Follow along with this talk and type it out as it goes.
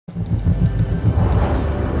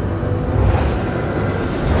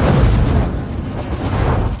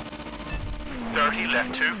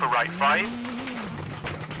for right 5.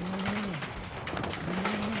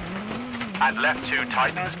 And left 2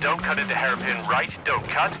 tightens, don't cut into hairpin right, don't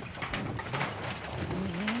cut.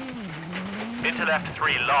 Into left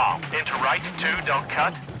 3 long, into right 2, don't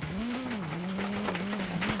cut.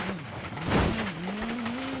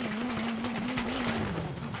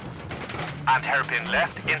 And hairpin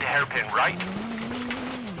left, into hairpin right.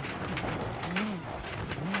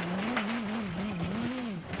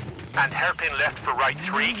 And hairpin left for right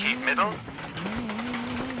 3, keep middle.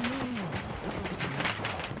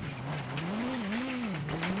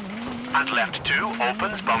 And left 2,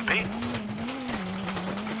 opens, bumpy.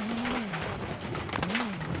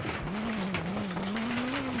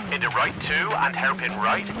 Into right 2 and hairpin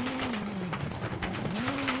right.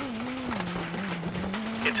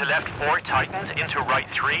 Into left 4, tightens, into right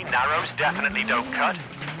 3, narrows, definitely don't cut.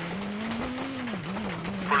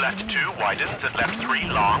 For left 2, widens, and left 3,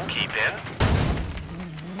 long, keep in.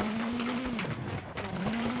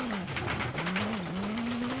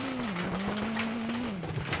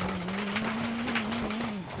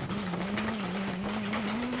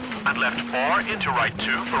 And left 4, into right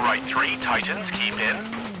 2, for right 3, tightens, keep in.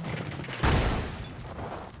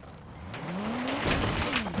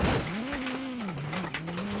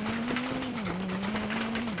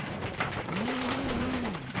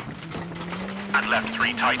 And left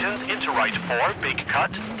 3 tightens, into right 4, big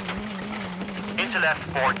cut. Into left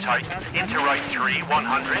 4 tightens, into right 3,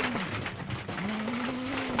 100.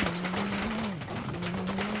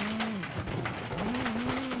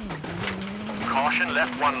 Caution,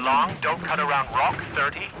 left 1 long, don't cut around rock,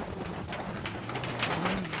 30.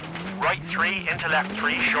 Right 3, into left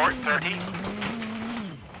 3, short, 30.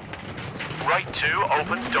 Right 2,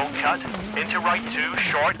 opens, don't cut. Into right 2,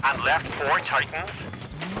 short, and left 4, tightens.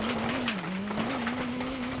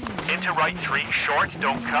 Into right 3, short,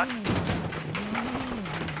 don't cut.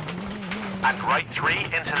 And right 3,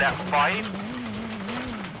 into left 5.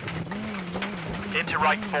 Into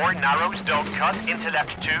right 4, narrows, don't cut. Into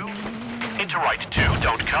left 2. Into right 2,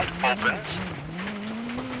 don't cut, opens.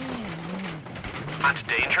 And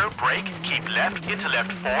danger, brake, keep left. Into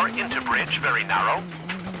left 4, into bridge, very narrow.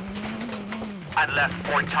 And left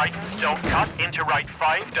 4 tightens, don't cut. Into right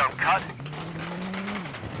 5, don't cut.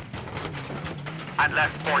 And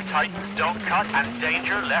left 4 tightens, don't cut, and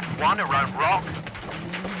danger, left 1 around rock.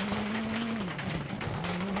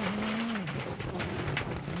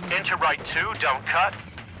 Into right 2, don't cut.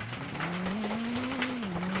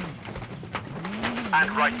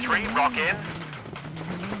 And right 3, rock in.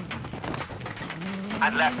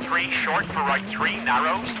 And left 3, short for right 3,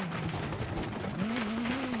 narrows.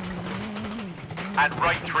 And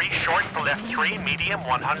right 3, short for left 3, medium,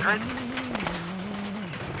 100.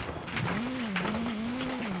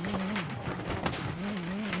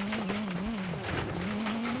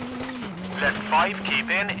 Left 5, keep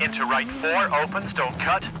in, into right 4, opens, don't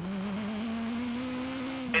cut.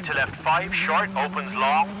 Into left 5, short, opens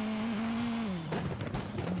long.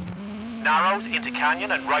 Narrows, into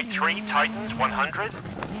canyon, and right 3, tightens, 100.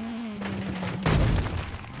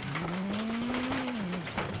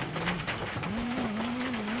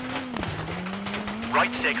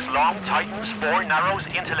 Right 6, long, tightens, 4, narrows,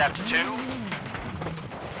 into left 2.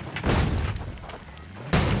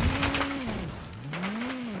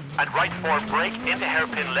 And right 4, brake, into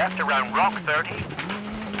hairpin left, around rock, 30.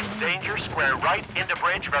 Danger, square right, into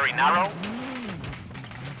bridge, very narrow.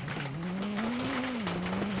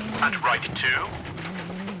 And right 2.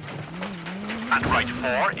 And right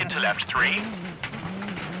 4, into left 3.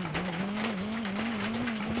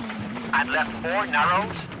 And left 4,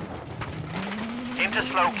 narrows. Into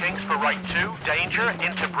slow kinks for right 2, danger,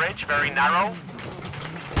 into bridge, very narrow.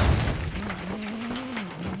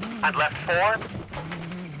 And left 4.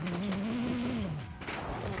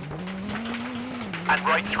 And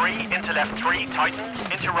right 3, into left 3, tightens,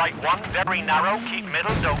 into right 1, very narrow, keep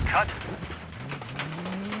middle, don't cut.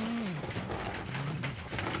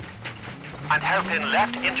 And hairpin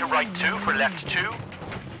left, into right 2 for left 2.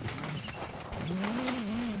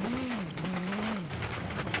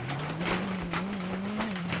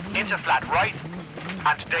 Into flat right,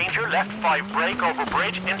 and danger, left 5, brake over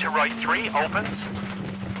bridge, into right 3, opens.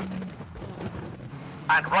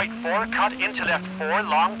 And right 4, cut, into left 4,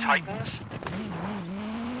 long, tightens.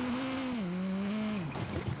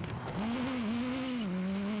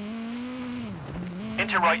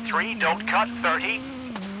 Into right 3, don't cut, 30.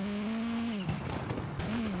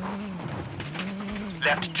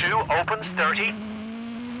 Left 2, opens, 30.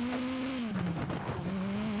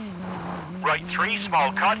 Right 3,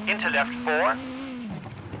 small cut, into left 4.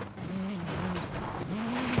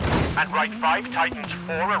 And right 5, tightens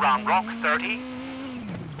 4 around rock, 30.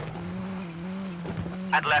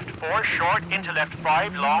 And left 4 short into left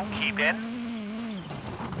 5 long, keep in.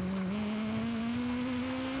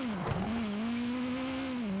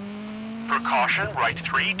 For caution, right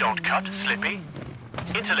 3, don't cut, slippy.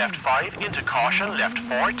 Into left 5, into caution, left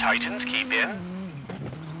 4, tightens, keep in.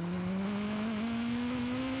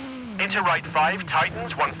 Into right 5,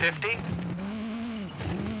 tightens, 150.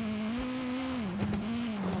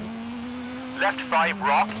 Left 5,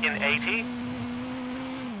 rock in 80.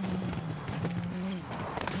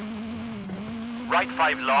 Right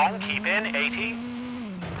 5 long, keep in, 80.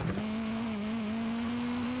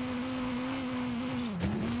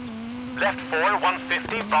 Left 4,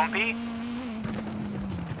 150, bumpy.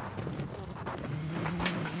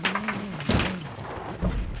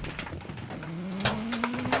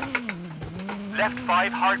 Left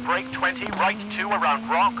 5, hard brake, 20, right 2 around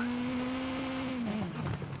rock.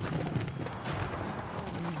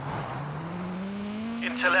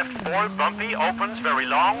 Into left 4, bumpy, opens, very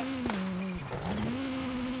long.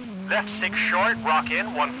 Left 6 short, rock in,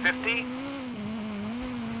 150.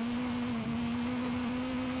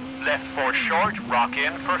 Left 4 short, rock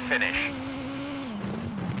in for finish.